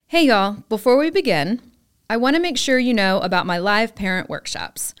Hey y'all, before we begin, I want to make sure you know about my live parent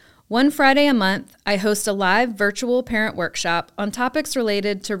workshops. One Friday a month, I host a live virtual parent workshop on topics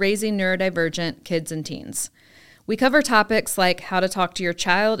related to raising neurodivergent kids and teens. We cover topics like how to talk to your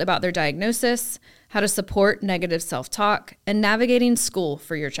child about their diagnosis, how to support negative self-talk, and navigating school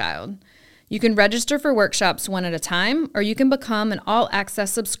for your child. You can register for workshops one at a time, or you can become an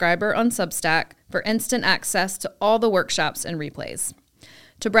all-access subscriber on Substack for instant access to all the workshops and replays.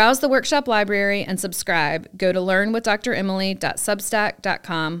 To browse the workshop library and subscribe, go to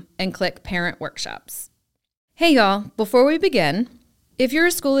learnwithdraemily.substack.com and click Parent Workshops. Hey y'all, before we begin, if you're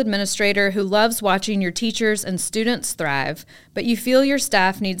a school administrator who loves watching your teachers and students thrive, but you feel your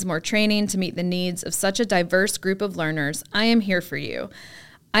staff needs more training to meet the needs of such a diverse group of learners, I am here for you.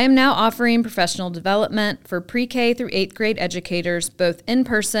 I am now offering professional development for pre-K through 8th grade educators, both in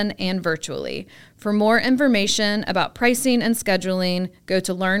person and virtually. For more information about pricing and scheduling, go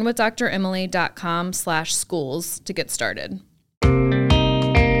to learnwithdraemily.com/schools to get started.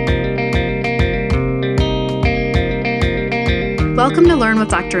 Welcome to Learn with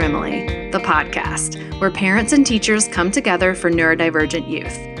Dr. Emily, the podcast, where parents and teachers come together for neurodivergent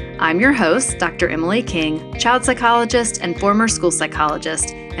youth. I'm your host, Dr. Emily King, child psychologist and former school psychologist,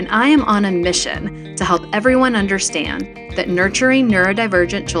 and I am on a mission to help everyone understand that nurturing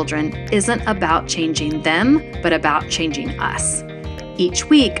neurodivergent children isn't about changing them, but about changing us. Each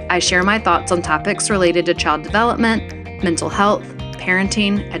week, I share my thoughts on topics related to child development, mental health,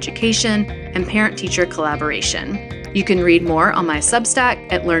 parenting, education, and parent-teacher collaboration. You can read more on my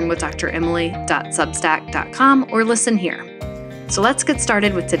Substack at learnwithdraemily.substack.com or listen here. So let's get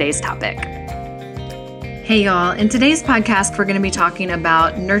started with today's topic. Hey y'all, in today's podcast, we're going to be talking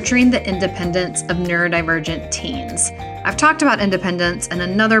about nurturing the independence of neurodivergent teens. I've talked about independence in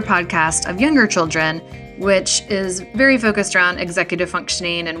another podcast of younger children, which is very focused around executive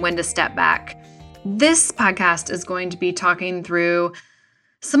functioning and when to step back. This podcast is going to be talking through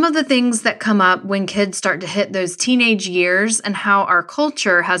some of the things that come up when kids start to hit those teenage years and how our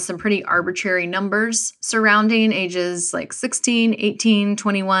culture has some pretty arbitrary numbers surrounding ages like 16, 18,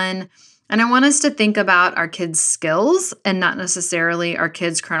 21. And I want us to think about our kids' skills and not necessarily our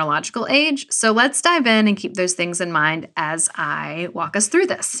kids' chronological age. So let's dive in and keep those things in mind as I walk us through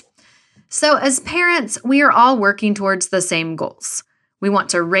this. So as parents, we are all working towards the same goals. We want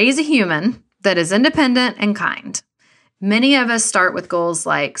to raise a human that is independent and kind. Many of us start with goals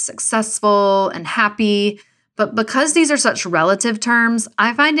like successful and happy, but because these are such relative terms,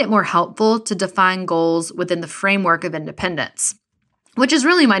 I find it more helpful to define goals within the framework of independence, which is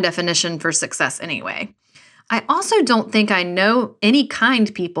really my definition for success anyway. I also don't think I know any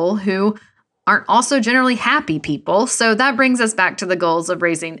kind people who aren't also generally happy people, so that brings us back to the goals of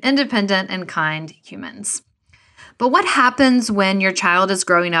raising independent and kind humans. But what happens when your child is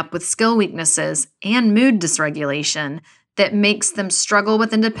growing up with skill weaknesses and mood dysregulation that makes them struggle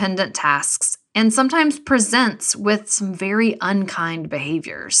with independent tasks and sometimes presents with some very unkind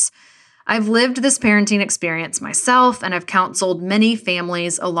behaviors? I've lived this parenting experience myself, and I've counseled many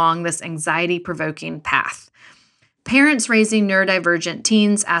families along this anxiety-provoking path. Parents raising neurodivergent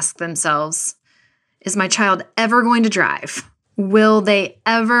teens ask themselves, is my child ever going to drive? Will they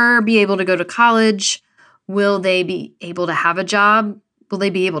ever be able to go to college? Will they be able to have a job? Will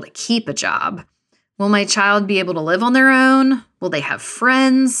they be able to keep a job? Will my child be able to live on their own? Will they have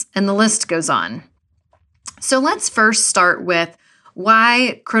friends? And the list goes on. So let's first start with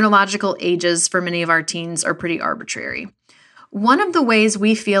why chronological ages for many of our teens are pretty arbitrary. One of the ways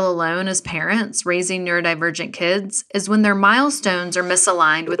we feel alone as parents raising neurodivergent kids is when their milestones are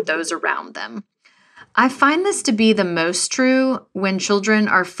misaligned with those around them. I find this to be the most true when children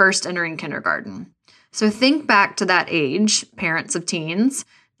are first entering kindergarten. So think back to that age, parents of teens.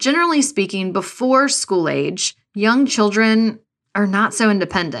 Generally speaking, before school age, young children are not so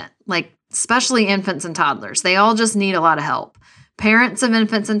independent, like especially infants and toddlers. They all just need a lot of help. Parents of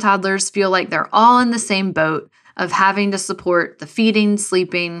infants and toddlers feel like they're all in the same boat of having to support the feeding,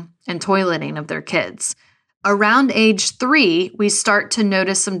 sleeping, and toileting of their kids. Around age 3, we start to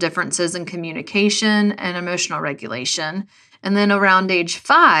notice some differences in communication and emotional regulation. And then around age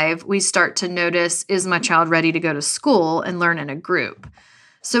 5, we start to notice, is my child ready to go to school and learn in a group?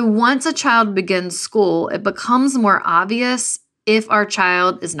 So once a child begins school, it becomes more obvious if our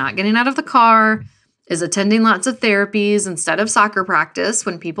child is not getting out of the car, is attending lots of therapies instead of soccer practice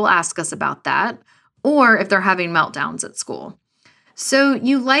when people ask us about that, or if they're having meltdowns at school. So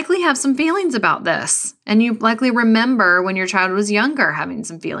you likely have some feelings about this, and you likely remember when your child was younger having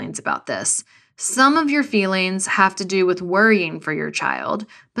some feelings about this. Some of your feelings have to do with worrying for your child,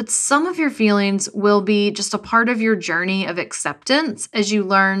 but some of your feelings will be just a part of your journey of acceptance as you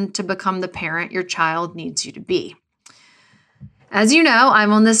learn to become the parent your child needs you to be. As you know,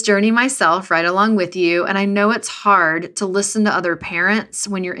 I'm on this journey myself right along with you, and I know it's hard to listen to other parents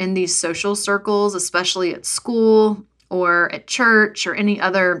when you're in these social circles, especially at school or at church or any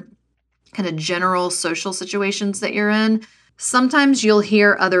other kind of general social situations that you're in. Sometimes you'll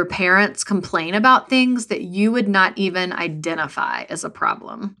hear other parents complain about things that you would not even identify as a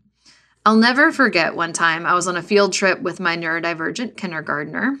problem. I'll never forget one time I was on a field trip with my neurodivergent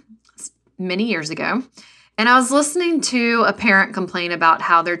kindergartner many years ago, and I was listening to a parent complain about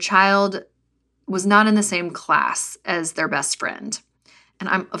how their child was not in the same class as their best friend. And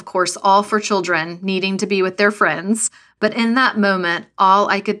I'm, of course, all for children needing to be with their friends, but in that moment, all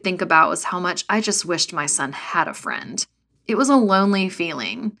I could think about was how much I just wished my son had a friend. It was a lonely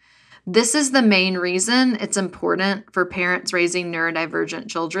feeling. This is the main reason it's important for parents raising neurodivergent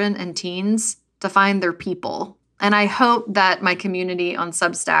children and teens to find their people. And I hope that my community on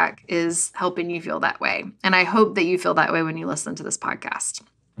Substack is helping you feel that way. And I hope that you feel that way when you listen to this podcast.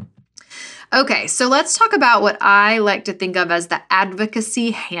 Okay, so let's talk about what I like to think of as the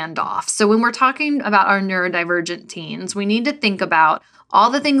advocacy handoff. So when we're talking about our neurodivergent teens, we need to think about all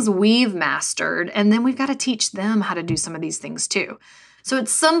the things we've mastered, and then we've got to teach them how to do some of these things too. So at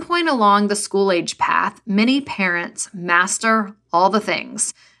some point along the school age path, many parents master all the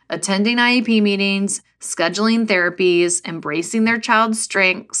things: attending IEP meetings, scheduling therapies, embracing their child's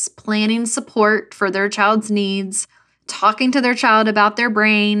strengths, planning support for their child's needs, talking to their child about their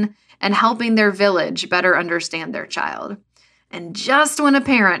brain, and helping their village better understand their child. And just when a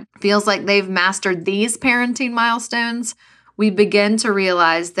parent feels like they've mastered these parenting milestones, we begin to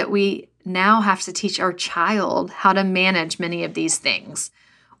realize that we now have to teach our child how to manage many of these things.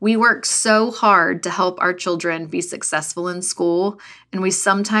 We work so hard to help our children be successful in school, and we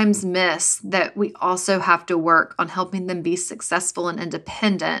sometimes miss that we also have to work on helping them be successful and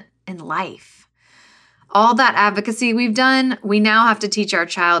independent in life. All that advocacy we've done, we now have to teach our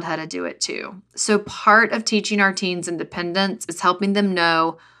child how to do it too. So part of teaching our teens independence is helping them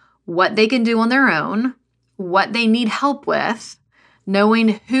know what they can do on their own, what they need help with,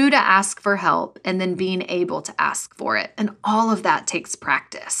 knowing who to ask for help, and then being able to ask for it. And all of that takes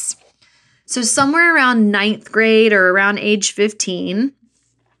practice. So somewhere around ninth grade or around age 15,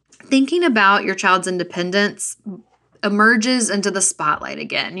 thinking about your child's independence emerges into the spotlight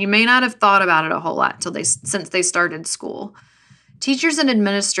again. You may not have thought about it a whole lot since they started school. Teachers and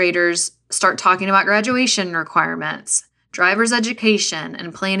administrators start talking about graduation requirements, driver's education,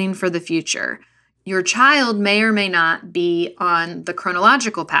 and planning for the future. Your child may or may not be on the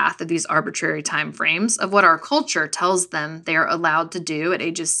chronological path of these arbitrary timeframes of what our culture tells them they are allowed to do at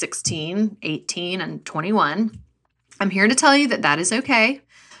ages 16, 18, and 21. I'm here to tell you that that is okay.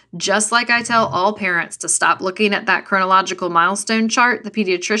 Just like I tell all parents to stop looking at that chronological milestone chart the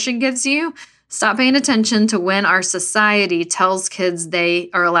pediatrician gives you, stop paying attention to when our society tells kids they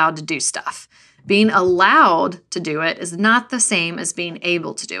are allowed to do stuff. Being allowed to do it is not the same as being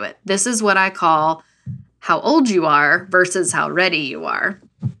able to do it. This is what I call how old you are versus how ready you are.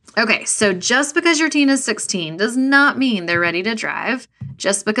 Okay, so just because your teen is 16 does not mean they're ready to drive.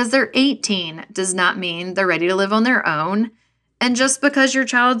 Just because they're 18 does not mean they're ready to live on their own. And just because your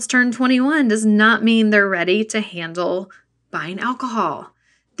child's turned 21 does not mean they're ready to handle buying alcohol.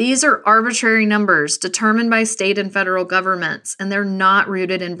 These are arbitrary numbers determined by state and federal governments, and they're not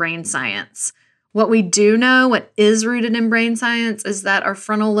rooted in brain science. What we do know, what is rooted in brain science, is that our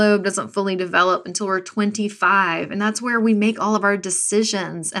frontal lobe doesn't fully develop until we're 25, and that's where we make all of our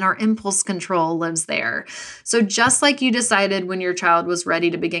decisions, and our impulse control lives there. So just like you decided when your child was ready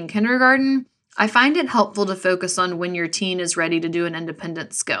to begin kindergarten, I find it helpful to focus on when your teen is ready to do an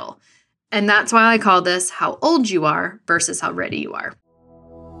independent skill. And that's why I call this how old you are versus how ready you are.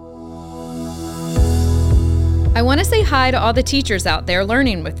 I want to say hi to all the teachers out there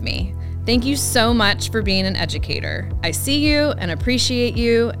learning with me. Thank you so much for being an educator. I see you and appreciate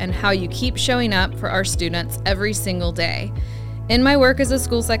you and how you keep showing up for our students every single day. In my work as a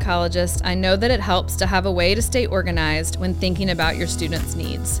school psychologist, I know that it helps to have a way to stay organized when thinking about your students'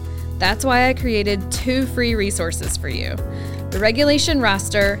 needs. That's why I created 2 free resources for you. The Regulation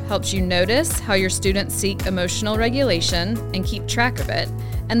Roster helps you notice how your students seek emotional regulation and keep track of it.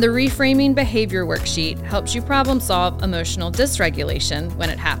 And the Reframing Behavior Worksheet helps you problem solve emotional dysregulation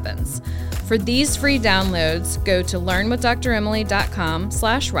when it happens. For these free downloads, go to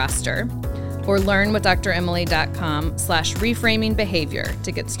learnwithdremily.com/roster or learnwithdremily.com/reframingbehavior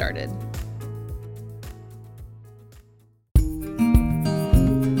to get started.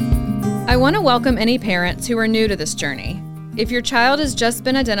 I want to welcome any parents who are new to this journey. If your child has just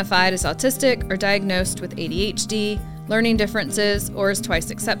been identified as autistic or diagnosed with ADHD, learning differences, or is twice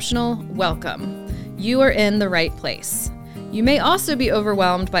exceptional, welcome. You are in the right place. You may also be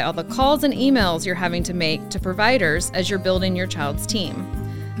overwhelmed by all the calls and emails you're having to make to providers as you're building your child's team.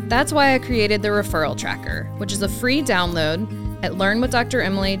 That's why I created the Referral Tracker, which is a free download at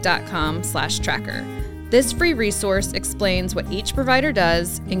learnwithdremily.com/tracker. This free resource explains what each provider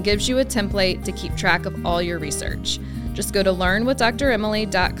does and gives you a template to keep track of all your research. Just go to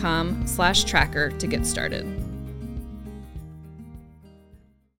learnwithdremily.com/tracker to get started.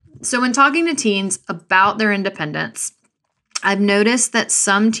 So when talking to teens about their independence, I've noticed that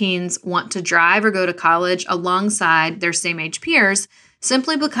some teens want to drive or go to college alongside their same age peers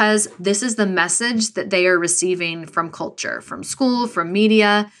simply because this is the message that they are receiving from culture, from school, from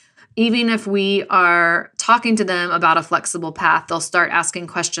media. Even if we are talking to them about a flexible path, they'll start asking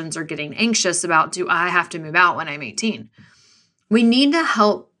questions or getting anxious about, do I have to move out when I'm 18? We need to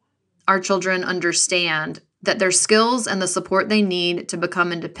help our children understand that their skills and the support they need to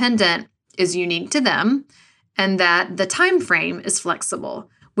become independent is unique to them and that the time frame is flexible.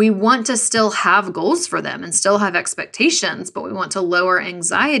 We want to still have goals for them and still have expectations, but we want to lower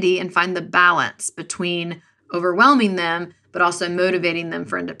anxiety and find the balance between overwhelming them but also motivating them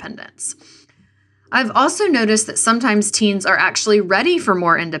for independence. I've also noticed that sometimes teens are actually ready for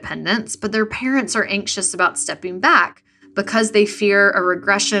more independence, but their parents are anxious about stepping back because they fear a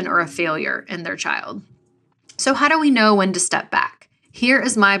regression or a failure in their child. So how do we know when to step back? Here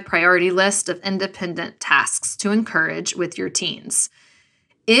is my priority list of independent tasks to encourage with your teens.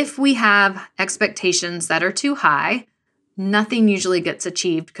 If we have expectations that are too high, nothing usually gets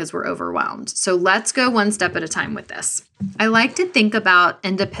achieved because we're overwhelmed. So let's go one step at a time with this. I like to think about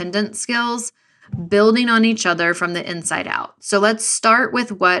independent skills building on each other from the inside out. So let's start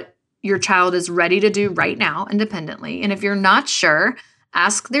with what your child is ready to do right now independently. And if you're not sure,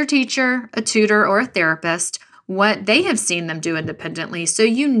 ask their teacher, a tutor, or a therapist what they have seen them do independently so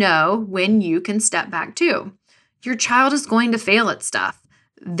you know when you can step back too. Your child is going to fail at stuff.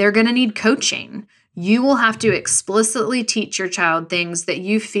 They're going to need coaching. You will have to explicitly teach your child things that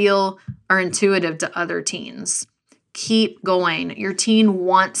you feel are intuitive to other teens. Keep going. Your teen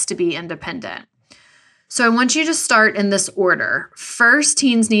wants to be independent. So I want you to start in this order. First,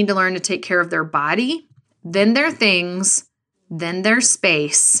 teens need to learn to take care of their body, then their things, then their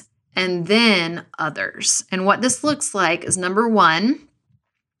space, and then others. And what this looks like is number one,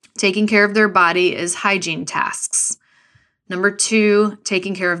 taking care of their body is hygiene tasks. Number two,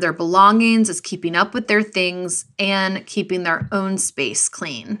 taking care of their belongings is keeping up with their things and keeping their own space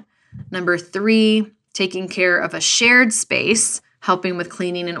clean. Number three, taking care of a shared space, helping with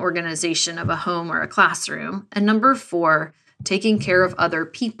cleaning and organization of a home or a classroom. And number four, taking care of other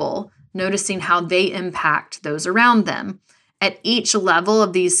people, noticing how they impact those around them. At each level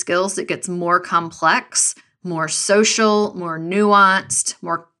of these skills, it gets more complex, more social, more nuanced,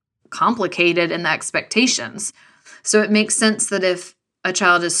 more complicated in the expectations. So it makes sense that if a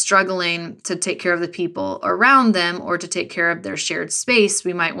child is struggling to take care of the people around them or to take care of their shared space,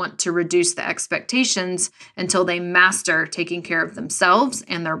 we might want to reduce the expectations until they master taking care of themselves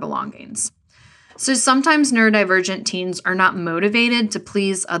and their belongings. So sometimes neurodivergent teens are not motivated to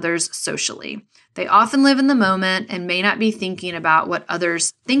please others socially. They often live in the moment and may not be thinking about what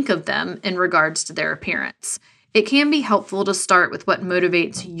others think of them in regards to their appearance. It can be helpful to start with what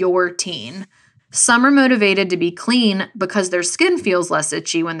motivates your teen. Some are motivated to be clean because their skin feels less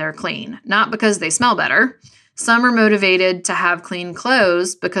itchy when they're clean, not because they smell better. Some are motivated to have clean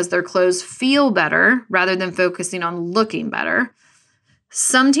clothes because their clothes feel better rather than focusing on looking better.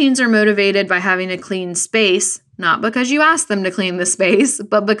 Some teens are motivated by having a clean space, not because you ask them to clean the space,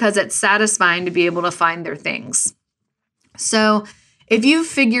 but because it's satisfying to be able to find their things. So if you've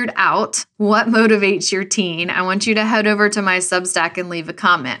figured out what motivates your teen, I want you to head over to my Substack and leave a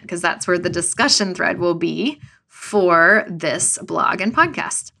comment because that's where the discussion thread will be for this blog and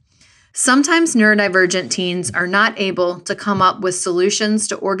podcast. Sometimes neurodivergent teens are not able to come up with solutions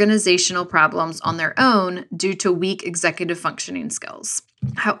to organizational problems on their own due to weak executive functioning skills.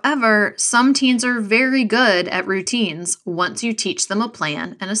 However, some teens are very good at routines once you teach them a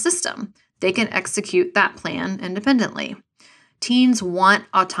plan and a system. They can execute that plan independently. Teens want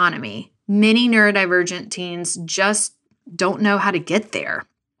autonomy. Many neurodivergent teens just don't know how to get there.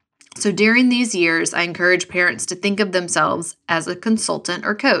 So during these years, I encourage parents to think of themselves as a consultant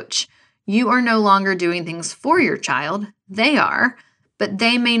or coach. You are no longer doing things for your child. They are, but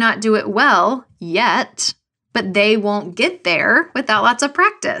they may not do it well yet. but they won't get there without lots of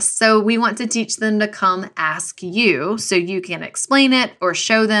practice. So we want to teach them to come ask you so you can explain it or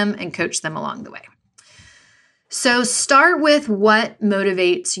show them and coach them along the way. So start with what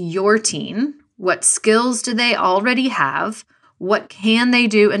motivates your teen. What skills do they already have? What can they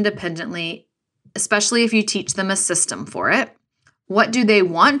do independently, especially if you teach them a system for it? What do they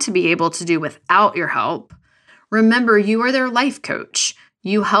want to be able to do without your help? Remember, you are their life coach.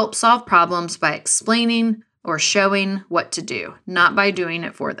 You help solve problems by explaining or showing what to do, not by doing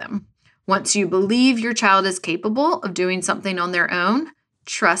it for them. Once you believe your child is capable of doing something on their own,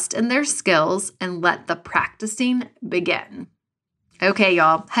 trust in their skills and let the practicing begin. Okay,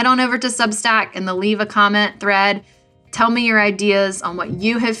 y'all, head on over to Substack and the leave a comment thread. Tell me your ideas on what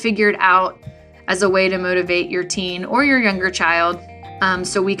you have figured out as a way to motivate your teen or your younger child,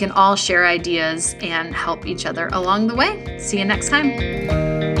 so we can all share ideas and help each other along the way. See you next time.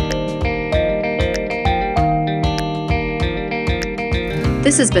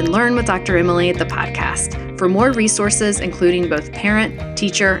 This has been Learn with Dr. Emily, the podcast. For more resources, including both parent,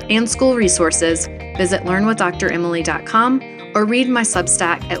 teacher, and school resources, visit learnwithdremily.com or read my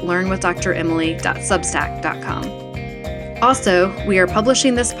Substack at learnwithdremily.substack.com. Also, we are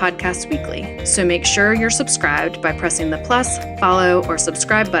publishing this podcast weekly, so make sure you're subscribed by pressing the plus, follow, or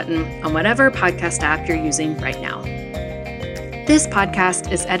subscribe button on whatever podcast app you're using right now. This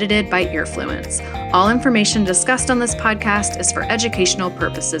podcast is edited by Earfluence. All information discussed on this podcast is for educational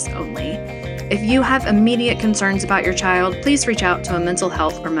purposes only. If you have immediate concerns about your child, please reach out to a mental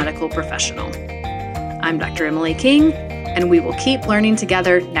health or medical professional. I'm Dr. Emily King, and we will keep learning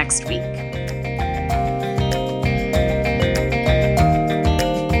together next week.